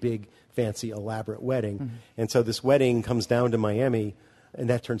surrounds any big, fancy, elaborate wedding. Mm-hmm. And so this wedding comes down to Miami, and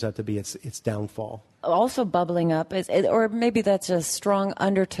that turns out to be its downfall. Also bubbling up, or maybe that's a strong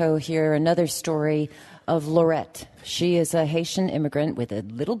undertow here, another story of Lorette. She is a Haitian immigrant with a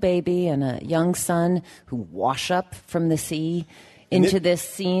little baby and a young son who wash up from the sea into this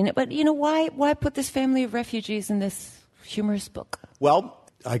scene. But, why put this family of refugees in this humorous book? Well,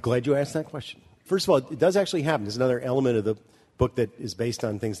 I'm glad you asked that question. First of all, it does actually happen. There's another element of the book that is based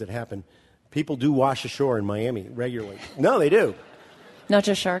on things that happen. People do wash ashore in Miami regularly. No, they do. Not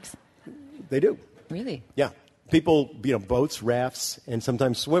just sharks? They do. Really? Yeah. People, boats, rafts, and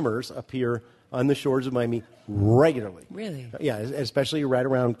sometimes swimmers appear on the shores of Miami regularly. Really? Yeah, especially right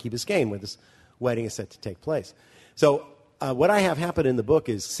around Key Biscayne where this wedding is set to take place. So what I have happen in the book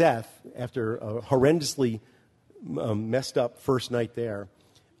is Seth, after a horrendously messed up first night there,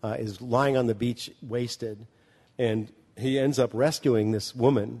 is lying on the beach wasted, and he ends up rescuing this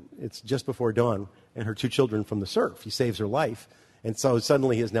woman. It's just before dawn, and her 2 children from the surf. He saves her life. And so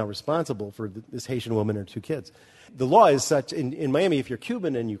suddenly he is now responsible for this Haitian woman and 2 kids. The law is such, in Miami, if you're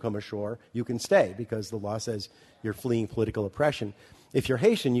Cuban and you come ashore, you can stay because the law says you're fleeing political oppression. If you're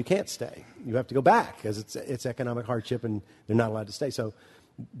Haitian, you can't stay. You have to go back because it's economic hardship and they're not allowed to stay. So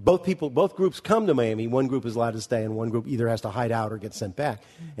both groups come to Miami. One group is allowed to stay and one group either has to hide out or get sent back.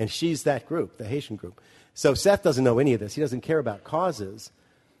 And she's that group, the Haitian group. So Seth doesn't know any of this. He doesn't care about causes.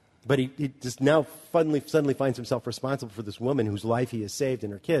 But he just now suddenly finds himself responsible for this woman whose life he has saved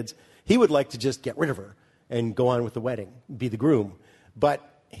and her kids. He would like to just get rid of her and go on with the wedding, be the groom. But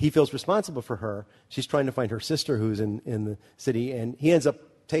he feels responsible for her. She's trying to find her sister who's in the city, and he ends up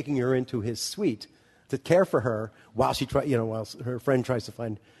taking her into his suite to care for her while while her friend tries to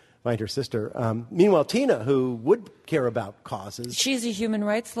find her sister. Meanwhile, Tina, who would care about causes. She's a human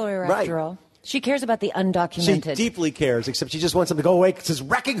rights lawyer, after all. She cares about the undocumented. She deeply cares, except she just wants them to go away because it's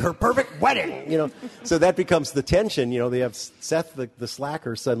wrecking her perfect wedding. So that becomes the tension. They have Seth, the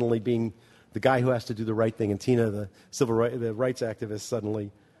slacker, suddenly being the guy who has to do the right thing, and Tina, the the rights activist, suddenly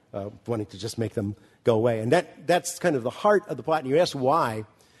wanting to just make them go away. And that's kind of the heart of the plot. And you ask why,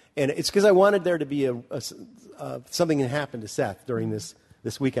 and it's because I wanted there to be something that happened to Seth during this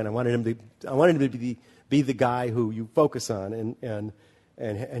weekend. I wanted him to be the guy who you focus on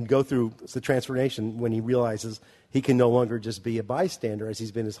and go through the transformation when he realizes he can no longer just be a bystander as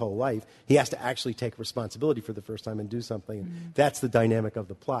he's been his whole life. He has to actually take responsibility for the first time and do something. Mm-hmm. That's the dynamic of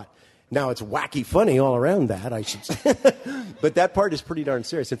the plot. Now, it's wacky funny all around that, I should say. But that part is pretty darn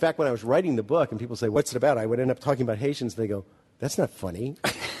serious. In fact, when I was writing the book and people say, what's it about? I would end up talking about Haitians. They go, that's not funny.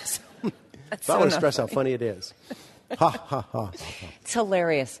 So I want to stress how funny it is. Ha, ha, ha. It's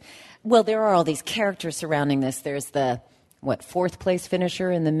hilarious. Well, there are all these characters surrounding this. There's the 4th place finisher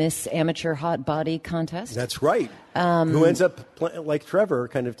in the Miss Amateur Hot Body contest? That's right. Who ends up, like Trevor,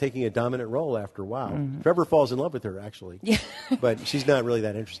 kind of taking a dominant role after a while. Mm-hmm. Trevor falls in love with her, actually. Yeah. But she's not really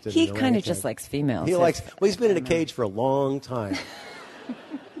that interested in her. He kind of just likes females. He's been in a cage for a long time.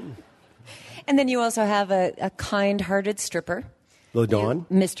 And then you also have a kind-hearted stripper. LaDawn.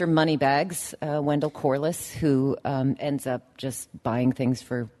 Mr. Moneybags, Wendell Corliss, who ends up just buying things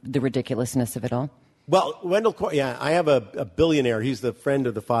for the ridiculousness of it all. Well, I have a billionaire. He's the friend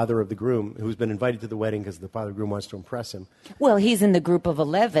of the father of the groom who's been invited to the wedding because the father of the groom wants to impress him. Well, he's in the group of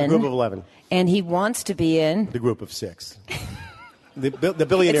 11. The group of 11. And he wants to be in... the group of 6. The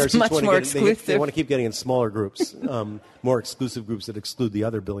billionaires it's much more exclusive. They want to keep getting in smaller groups, more exclusive groups that exclude the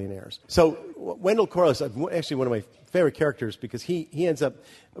other billionaires. So Wendell Corliss, actually one of my favorite characters because he ends up,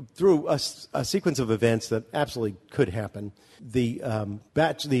 through a sequence of events that absolutely could happen, the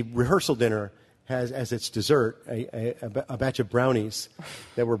rehearsal dinner has as its dessert a batch of brownies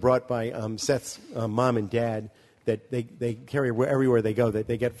that were brought by Seth's mom and dad that they carry everywhere they go, that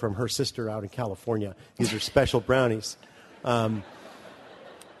they get from her sister out in California. These are special brownies that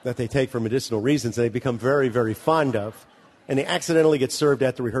they take for medicinal reasons, and they become very, very fond of. And they accidentally get served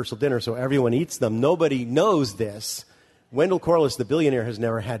at the rehearsal dinner, so everyone eats them. Nobody knows this. Wendell Corliss, the billionaire, has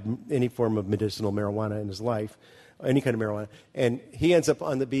never had any form of medicinal marijuana in his life, any kind of marijuana. And he ends up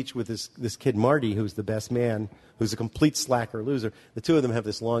on the beach with this kid, Marty, who's the best man, who's a complete slacker loser. The two of them have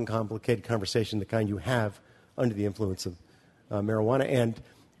this long, complicated conversation, the kind you have under the influence of marijuana. And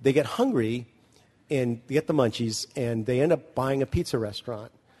they get hungry, and they get the munchies, and they end up buying a pizza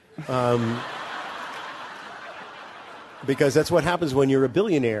restaurant. Because that's what happens when you're a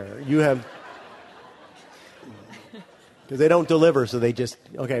billionaire. You have... Because they don't deliver, so they just,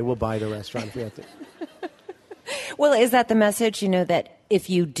 okay, we'll buy the restaurant if we have to. Well, is that the message, that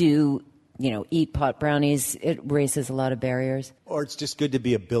if you do, eat pot brownies, it raises a lot of barriers? Or it's just good to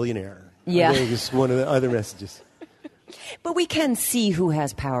be a billionaire. Yeah. I think it's one of the other messages. But we can see who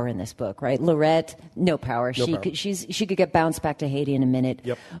has power in this book, right? Lorette, no power. No she power. She could get bounced back to Haiti in a minute.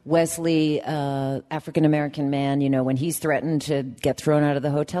 Yep. Wesley, African-American man, when he's threatened to get thrown out of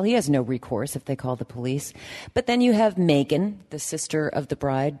the hotel, he has no recourse if they call the police. But then you have Megan, the sister of the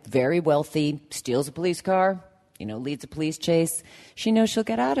bride, very wealthy, steals a police car, leads a police chase. She knows she'll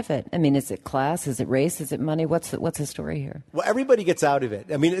get out of it. I mean, is it class? Is it race? Is it money? What's the story here? Well, everybody gets out of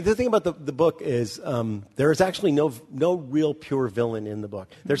it. I mean, the thing about the book is there is actually no real pure villain in the book.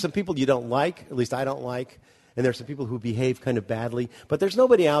 There's some people you don't like, at least I don't like, and there's some people who behave kind of badly, but there's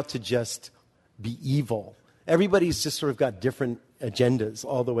nobody out to just be evil. Everybody's just sort of got different agendas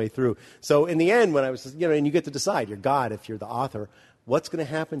all the way through. So in the end, when I was, and you get to decide, you're God if you're the author, what's going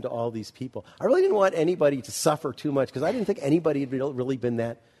to happen to all these people? I really didn't want anybody to suffer too much because I didn't think anybody had really been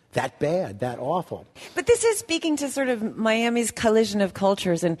that bad, that awful. But this is speaking to sort of Miami's collision of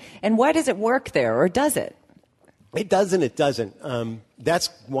cultures, and why does it work there, or does it? It does and it doesn't. That's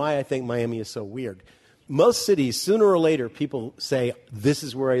why I think Miami is so weird. Most cities, sooner or later, people say, this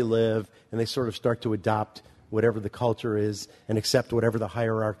is where I live, and they sort of start to adopt whatever the culture is and accept whatever the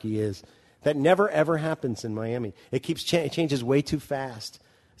hierarchy is. That never, ever happens in Miami. It keeps it changes way too fast.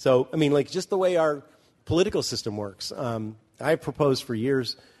 So, I mean, just the way our political system works. I proposed for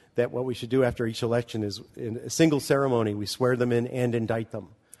years that what we should do after each election is, in a single ceremony, we swear them in and indict them.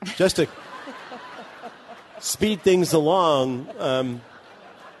 Just to speed things along.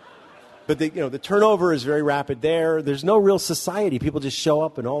 But the turnover is very rapid there. There's no real society. People just show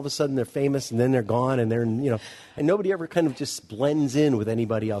up, and all of a sudden they're famous, and then they're gone, and and nobody ever kind of just blends in with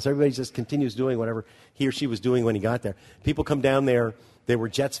anybody else. Everybody just continues doing whatever he or she was doing when he got there. People come down there. They were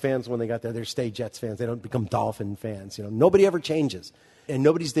Jets fans when they got there. They stay Jets fans. They don't become Dolphin fans. Nobody ever changes, and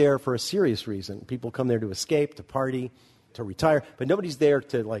nobody's there for a serious reason. People come there to escape, to party, to retire, but nobody's there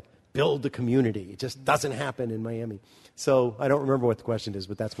to build a community. It just doesn't happen in Miami. So I don't remember what the question is,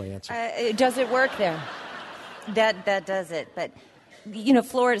 but that's my answer. Does it work there? That does it. But,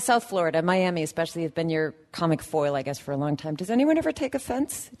 Florida, South Florida, Miami especially, has been your comic foil, I guess, for a long time. Does anyone ever take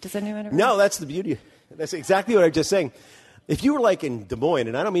offense? Does anyone ever? No, that's the beauty. That's exactly what I was just saying. If you were in Des Moines,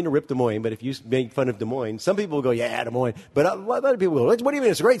 and I don't mean to rip Des Moines, but if you make fun of Des Moines, some people will go, yeah, Des Moines. But a lot of people go, what do you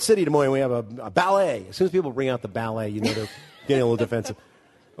mean? It's a great city, Des Moines. We have a ballet. As soon as people bring out the ballet, they're getting a little defensive.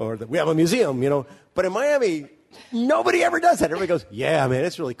 Or we have a museum, But in Miami, nobody ever does that. Everybody goes, yeah, man,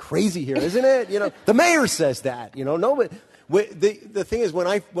 it's really crazy here, isn't it? The mayor says that. Nobody. The thing is, when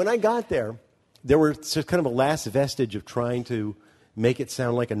I got there were just kind of a last vestige of trying to make it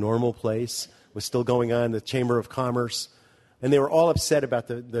sound like a normal place was still going on, the Chamber of Commerce. And they were all upset about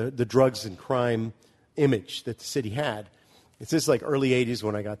the drugs and crime image that the city had. It's just early 80s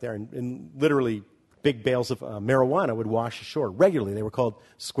when I got there, and literally big bales of marijuana would wash ashore regularly. They were called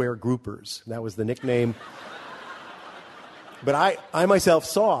square groupers. That was the nickname. But I myself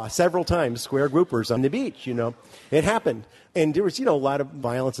saw several times square groupers on the beach, It happened. And there was, a lot of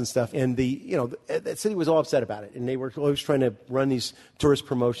violence and stuff. And the city was all upset about it. And they were always trying to run these tourist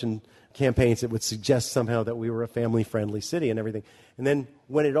promotion campaigns that would suggest somehow that we were a family-friendly city and everything. And then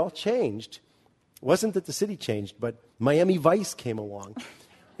when it all changed, it wasn't that the city changed, but Miami Vice came along.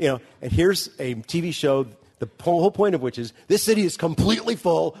 And here's a TV show, the whole point of which is this city is completely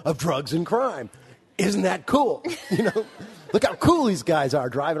full of drugs and crime. Isn't that cool? Look how cool these guys are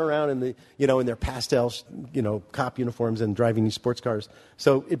driving around in the, in their pastel, cop uniforms and driving these sports cars.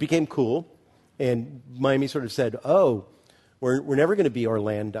 So it became cool, and Miami sort of said, "Oh, we're never going to be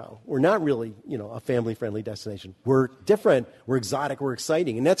Orlando. We're not really, a family-friendly destination. We're different. We're exotic. We're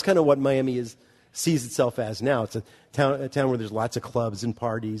exciting." And that's kind of what Miami sees itself as now. It's a town where there's lots of clubs and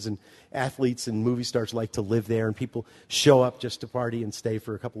parties, and athletes and movie stars like to live there, and people show up just to party and stay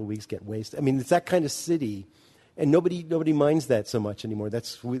for a couple of weeks, get wasted. I mean, it's that kind of city, and nobody minds that so much anymore.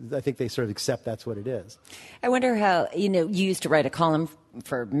 I think they sort of accept that's what it is. I wonder how, you used to write a column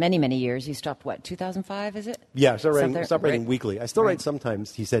for many, many years. You stopped, 2005, is it? Yeah, I stopped writing weekly. I still write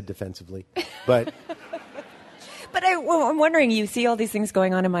sometimes, he said defensively, but... But I'm wondering, you see all these things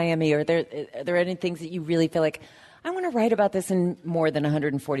going on in Miami. Are there any things that you really feel like, I want to write about this in more than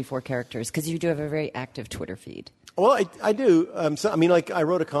 144 characters? Because you do have a very active Twitter feed. Well, I do. I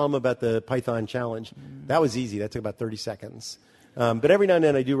wrote a column about the Python Challenge. That was easy. That took about 30 seconds. But every now and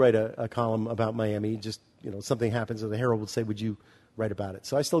then I do write a column about Miami. Just, something happens, or the Herald will say, would you write about it?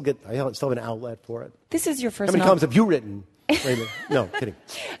 So I still have an outlet for it. This is your first How many columns have you written? No, kidding.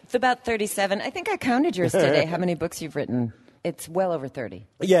 It's about 37. I think I counted yours today, how many books you've written. It's well over 30.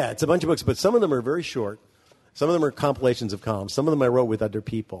 Yeah, it's a bunch of books, but some of them are very short. Some of them are compilations of columns. Some of them I wrote with other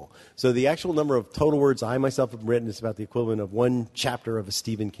people. So the actual number of total words I myself have written is about the equivalent of one chapter of a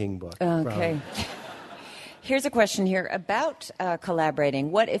Stephen King book. Okay. Here's a question here about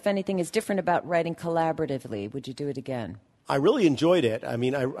collaborating. What, if anything, is different about writing collaboratively? Would you do it again? I really enjoyed it. I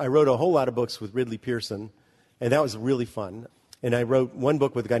mean, I wrote a whole lot of books with Ridley Pearson, and that was really fun. And I wrote one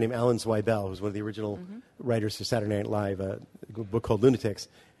book with a guy named Alan Zweibel, who's one of the original writers for Saturday Night Live, a book called Lunatics.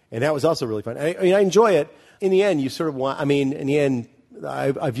 And that was also really fun. I enjoy it. In the end, you sort of want, in the end,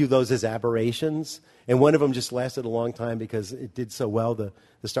 I view those as aberrations. And one of them just lasted a long time because it did so well, the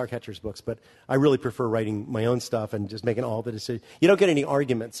Starcatchers books. But I really prefer writing my own stuff and just making all the decisions. You don't get any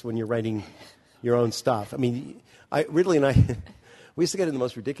arguments when you're writing your own stuff. I mean, Ridley and I, we used to get in the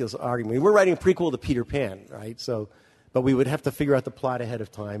most ridiculous argument. We were writing a prequel to Peter Pan, right? But we would have to figure out the plot ahead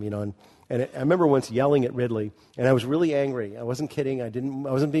of time, And I remember once yelling at Ridley, and I was really angry. I wasn't kidding. I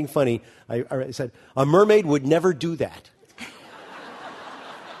wasn't being funny. I said, a mermaid would never do that.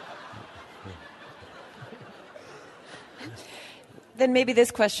 Then maybe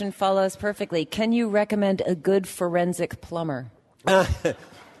this question follows perfectly. Can you recommend a good forensic plumber?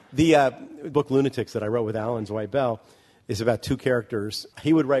 The book Lunatics that I wrote with Alan Zweibel is about two characters.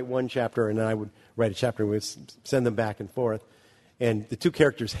 He would write one chapter, and then I would write a chapter, and we'd send them back and forth. And the two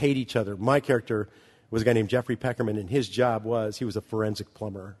characters hate each other. My character was a guy named Jeffrey Peckerman, and his job was he was a forensic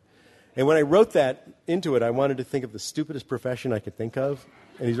plumber. And when I wrote that into it, I wanted to think of the stupidest profession I could think of.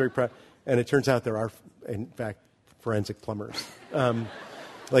 And he's very proud. And it turns out there are, in fact, forensic plumbers.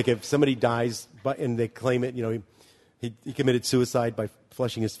 Like if somebody dies and they claim it, he committed suicide by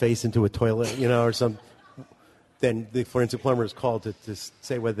flushing his face into a toilet, or something. Then the forensic plumber is called to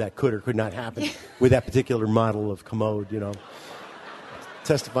say whether that could or could not happen with that particular model of commode,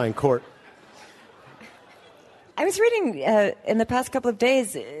 testify in court. I was reading in the past couple of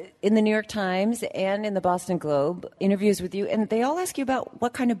days in the New York Times and in the Boston Globe interviews with you, and they all ask you about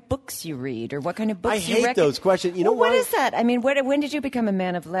what kind of books you read or what kind of books you I hate those questions. You know what is that? I mean, when did you become a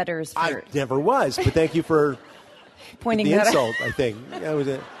man of letters? I never was, but thank you for pointing the that insult, out. I think.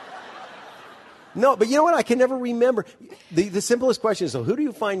 No, but you know what? I can never remember. The simplest question is, so who do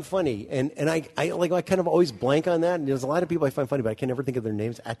you find funny? And I kind of always blank on that. And there's a lot of people I find funny, but I can never think of their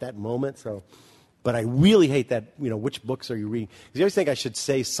names at that moment. So, but I really hate that, which books are you reading? Because you always think I should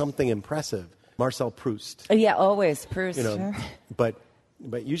say something impressive. Marcel Proust. Yeah, always Proust. But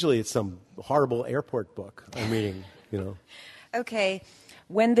usually it's some horrible airport book I'm reading, Okay.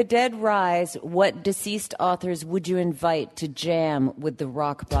 When the dead rise, what deceased authors would you invite to jam with the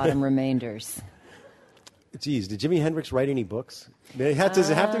rock bottom remainders? Geez, did Jimi Hendrix write any books? Does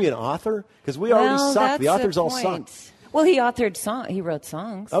it have to be an author? Because we already suck. The authors all suck. Well, he wrote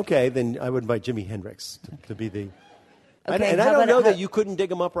songs. Okay, then I would invite Jimi Hendrix to be the... Okay, and I don't know that you couldn't dig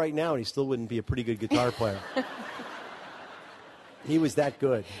him up right now and he still wouldn't be a pretty good guitar player. He was that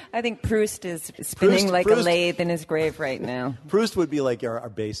good. I think Proust is spinning a lathe in his grave right now. Proust would be like our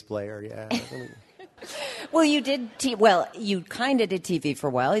bass player, yeah. Well, you did. You kind of did TV for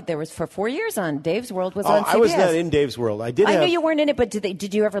a while. There was for 4 years on Dave's World was on CBS. I was not in Dave's World. I know you weren't in it, but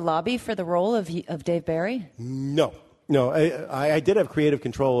did you ever lobby for the role of Dave Barry? No. I did have creative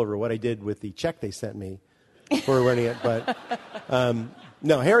control over what I did with the check they sent me for running it, but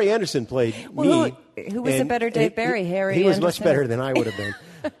no. Harry Anderson played me. Who was a better Dave Barry? Harry. He was Anderson? much better than I would have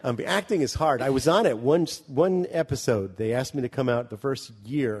been. Acting is hard. I was on it one episode. They asked me to come out the first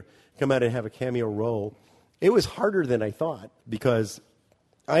year. Come out and have a cameo role. It was harder than I thought because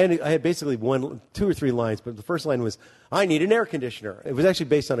I had basically 2 or 3 lines, but the first line was, I need an air conditioner. It was actually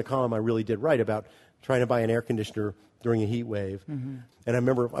based on a column I really did write about trying to buy an air conditioner during a heat wave. Mm-hmm. And I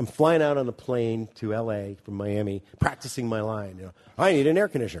remember I'm flying out on a plane to L.A. from Miami, practicing my line. I need an air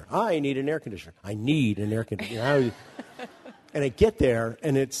conditioner. I need an air conditioner. I need an air conditioner. And I get there,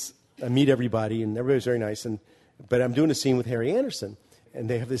 and I meet everybody, and everybody's very nice. But I'm doing a scene with Harry Anderson, and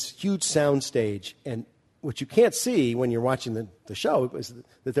they have this huge sound stage. And what you can't see when you're watching the show is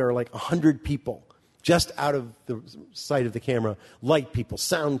that there are like 100 people just out of the sight of the camera, light people,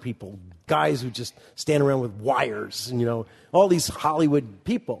 sound people, guys who just stand around with wires, and, all these Hollywood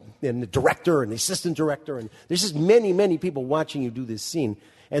people, and the director and the assistant director, and there's just many, many people watching you do this scene.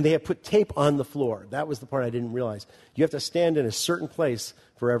 And they have put tape on the floor. That was the part I didn't realize. You have to stand in a certain place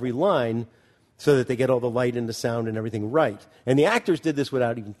for every line so that they get all the light and the sound and everything right. And the actors did this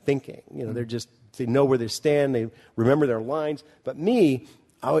without even thinking. They know where they stand, they remember their lines. But me,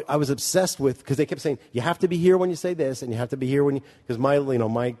 I was obsessed with, because they kept saying, you have to be here when you say this, and you have to be here when you, because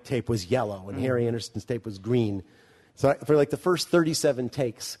my tape was yellow, and Harry Anderson's tape was green. So for like the first 37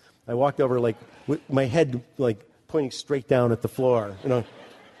 takes, I walked over like with my head like pointing straight down at the floor,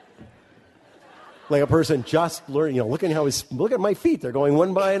 like a person just learning, look at my feet, they're going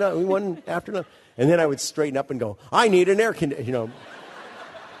one by another, one after another. And then I would straighten up and go, I need an air conditioner,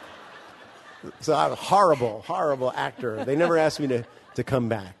 So I'm a horrible, horrible actor. They never asked me to come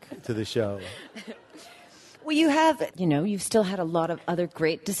back to the show. Well, you have, you've still had a lot of other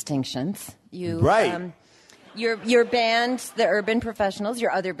great distinctions. Right. Your band, the Urban Professionals,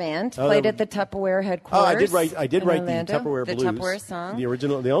 your other band, played at the Tupperware headquarters. I did write Orlando, the Tupperware Blues. The Tupperware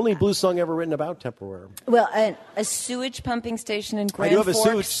song. The only blues song ever written about Tupperware. Well, a sewage pumping station in Grand I do have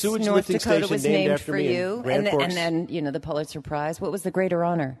Forks, a sewage North lifting Dakota station was named after for me you. in Grand Forks. And then, the Pulitzer Prize. What was the greater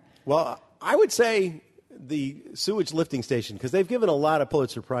honor? Well, I would say the sewage lifting station, because they've given a lot of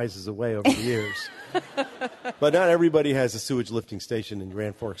Pulitzer Prizes away over the years. But not everybody has a sewage lifting station in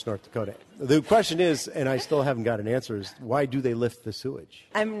Grand Forks, North Dakota. The question is, and I still haven't got an answer, is why do they lift the sewage?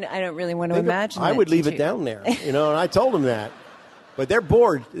 I don't really want to imagine. I would leave it down there, and I told them that. But they're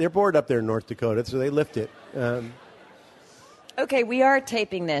bored. They're bored up there in North Dakota, so they lift it. Okay, we are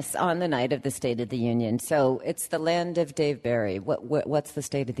taping this on the night of the State of the Union, so it's the land of Dave Barry. What's the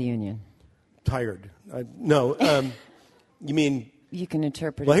State of the Union? Tired. You mean... You can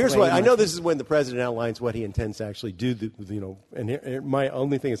interpret well, it. Here's what I know. This is when the president outlines what he intends to actually do. And my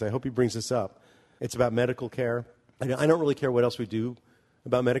only thing is, I hope he brings this up. It's about medical care. I don't really care what else we do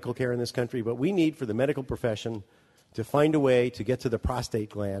about medical care in this country, but we need for the medical profession to find a way to get to the prostate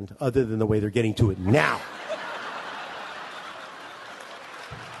gland other than the way they're getting to it now.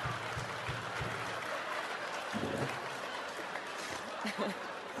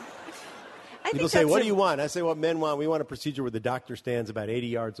 People say, what do you want? I say, what men want. We want a procedure where the doctor stands about 80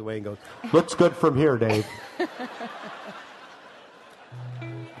 yards away and goes, looks good from here, Dave.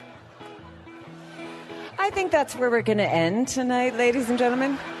 I think that's where we're going to end tonight, ladies and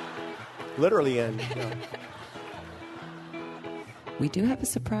gentlemen. Literally end. Yeah. We do have a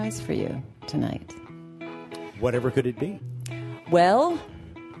surprise for you tonight. Whatever could it be? Well,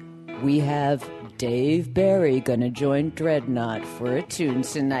 we have Dave Barry going to join Dreadnought for a tune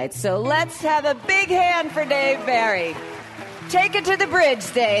tonight. So let's have a big hand for Dave Barry. Take it to the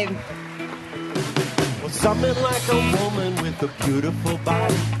bridge, Dave. Well, something like a woman with a beautiful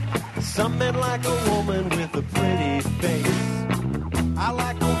body. Something like a woman with a pretty face. I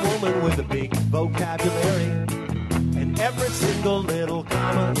like a woman with a big vocabulary and every single little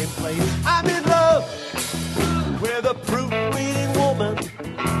comma in place. I'm in love with a proof-reading woman.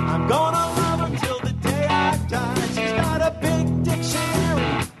 I'm gonna love her till the day I die. She's got a big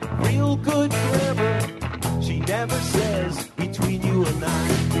dictionary, real good grammar. She never says between you and I.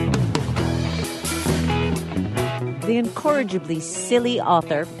 The incorrigibly silly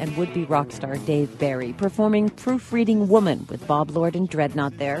author and would-be rock star Dave Barry performing Proofreading Woman with Bob Lord and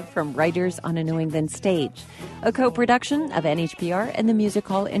Dreadnought there from Writers on a New England Stage, a co-production of NHPR and the Music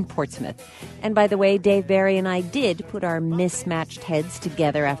Hall in Portsmouth. And by the way, Dave Barry and I did put our mismatched heads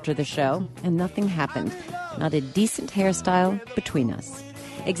together after the show, and nothing happened. Not a decent hairstyle between us.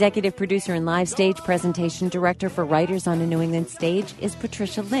 Executive producer and live stage presentation director for Writers on a New England Stage is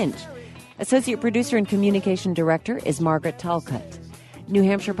Patricia Lynch. Associate producer and communication director is Margaret Talcott. New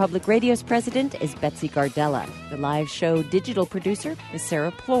Hampshire Public Radio's president is Betsy Gardella. The live show digital producer is Sarah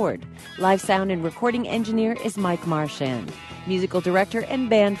Plord. Live sound and recording engineer is Mike Marchand. Musical director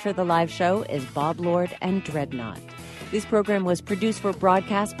and band for the live show is Bob Lord and Dreadnought. This program was produced for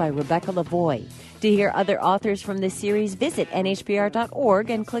broadcast by Rebecca Lavoie. To hear other authors from this series, visit nhpr.org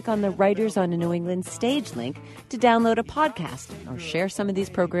and click on the Writers on a New England Stage link to download a podcast or share some of these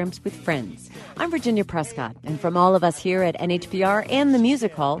programs with friends. I'm Virginia Prescott, and from all of us here at NHPR and the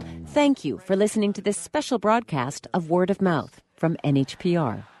Music Hall, thank you for listening to this special broadcast of Word of Mouth from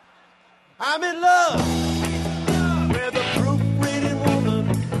NHPR. I'm in love with a proofreading woman.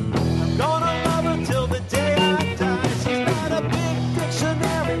 I'm gonna love her till the day I die. She's got a big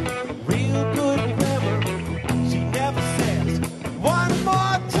dictionary, real good grammar. She never says one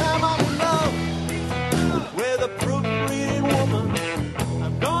more time. I'm in love with a proofreading woman.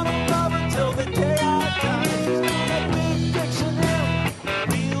 I'm gonna love her till the day I die. She's got a big dictionary,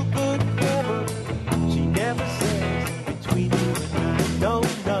 real good grammar. She never says between you and I, no,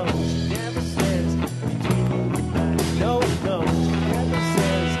 no. She never says between you and I, no, no. She never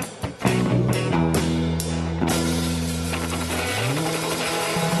says between you and I.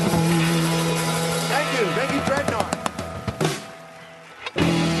 Thank you, Dreadnought.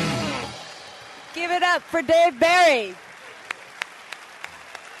 Give it up for Dave Barry.